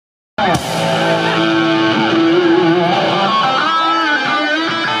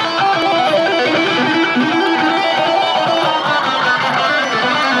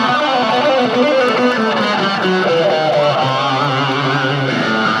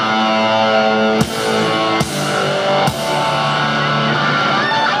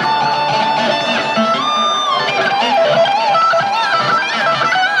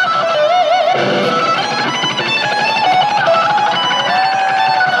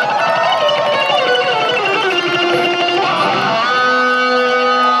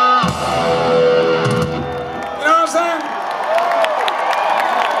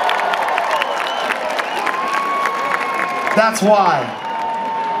That's why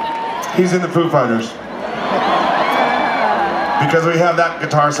he's in the Foo Fighters. Because we have that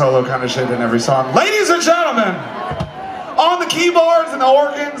guitar solo kind of shit in every song. Ladies and gentlemen, on the keyboards and the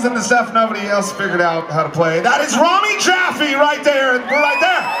organs and the stuff nobody else figured out how to play, that is Rami Jaffe right there. We're right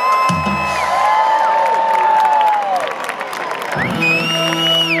there.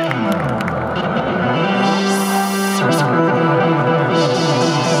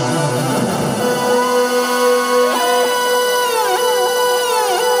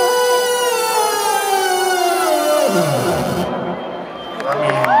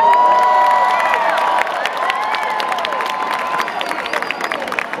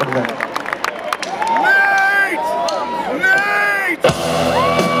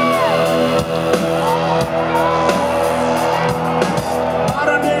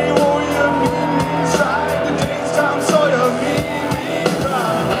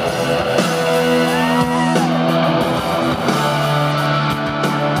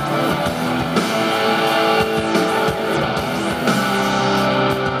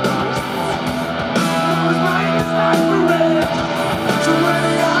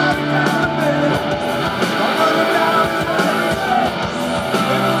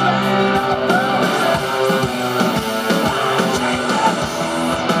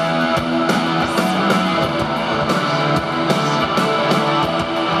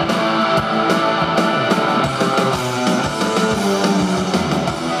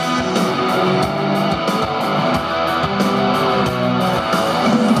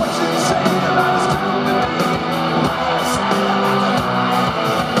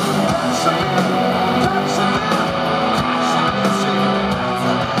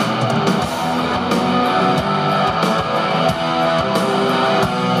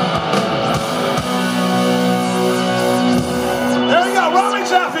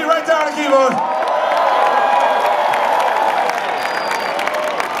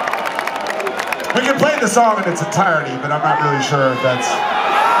 We can play the song in its entirety, but I'm not really sure if that's...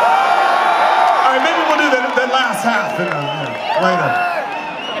 Alright, maybe we'll do the last half later.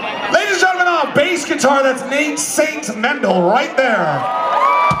 Ladies and gentlemen, on bass guitar, that's Nate St. Mendel right there.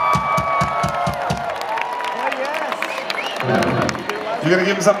 You gonna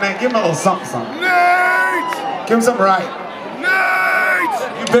give him something, Nate? Give him a little something, something. Nate! Give him something right. Nate!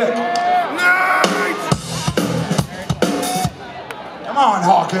 You pick. Nate! Come on,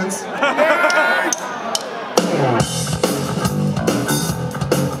 Hawkins.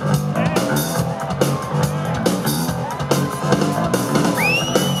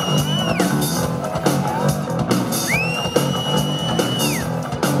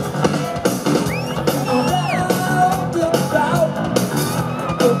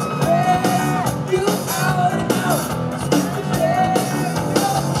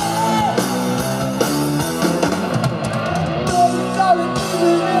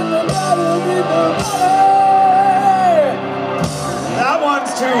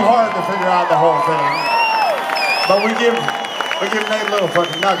 Too hard to figure out the whole thing, but we give Nate a little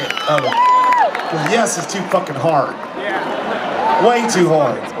fucking nugget of it. Because yes is too fucking hard. Yeah. Way too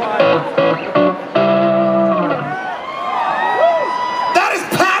hard. That is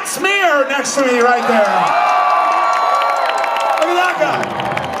Pat Smear next to me right there. Look at that guy.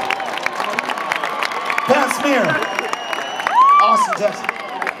 Pat Smear. Austin, Texas.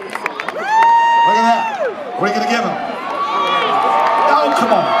 Look at that. What are you gonna give him? Oh,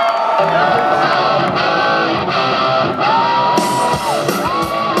 come on.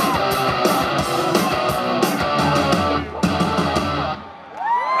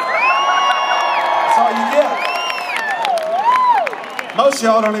 That's all you get. Most of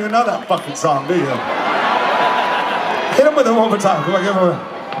y'all don't even know that fucking song, do you? Hit him with it one more time. Come on, give him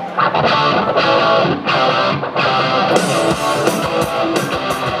a...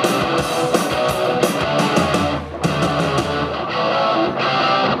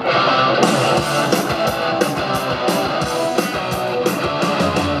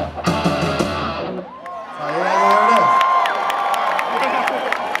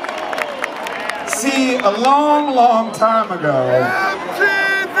 see a long, long time ago.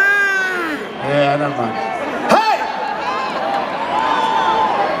 MTV! Yeah, never mind. Hey!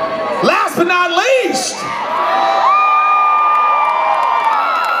 Last but not least,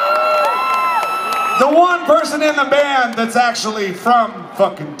 the one person in the band that's actually from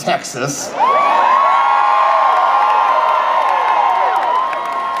fucking Texas.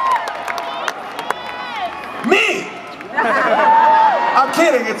 Me! I'm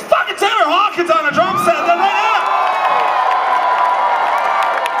kidding, it's fucking Taylor Hawkins on a drum set right now!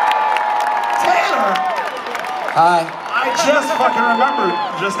 Taylor! Hi. I just fucking remembered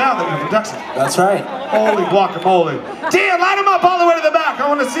just now that you're from Texas. That's right. Holy guacamole. Dan, light him up all the way to the back. I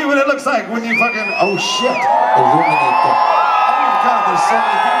want to see what it looks like when you fucking... Oh, shit. Illuminate them. Oh, my God, there's so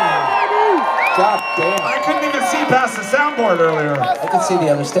many people here. God damn. I couldn't even see past the soundboard earlier. I can see the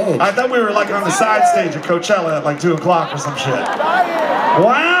other stage. I thought we were like on the side stage at Coachella at like 2 o'clock or some shit.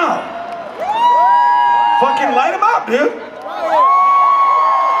 Wow. Fucking light him up, dude.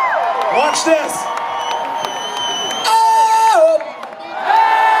 Watch this.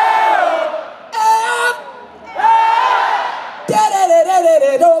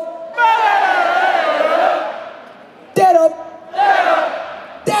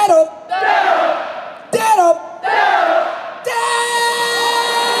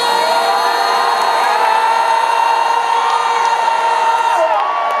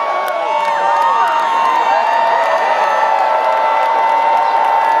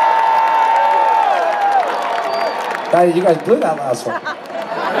 You guys blew that last one.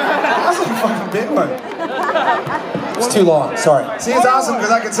 That's a fucking big one. It's too long, sorry. See, it's awesome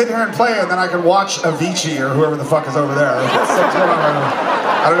because I can sit here and play and then I can watch Avicii or whoever the fuck is over there.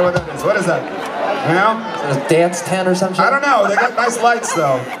 I don't know what that is. What is that? You know? Is it a dance tent or something? I don't know. They got nice lights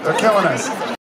though. They're killing us.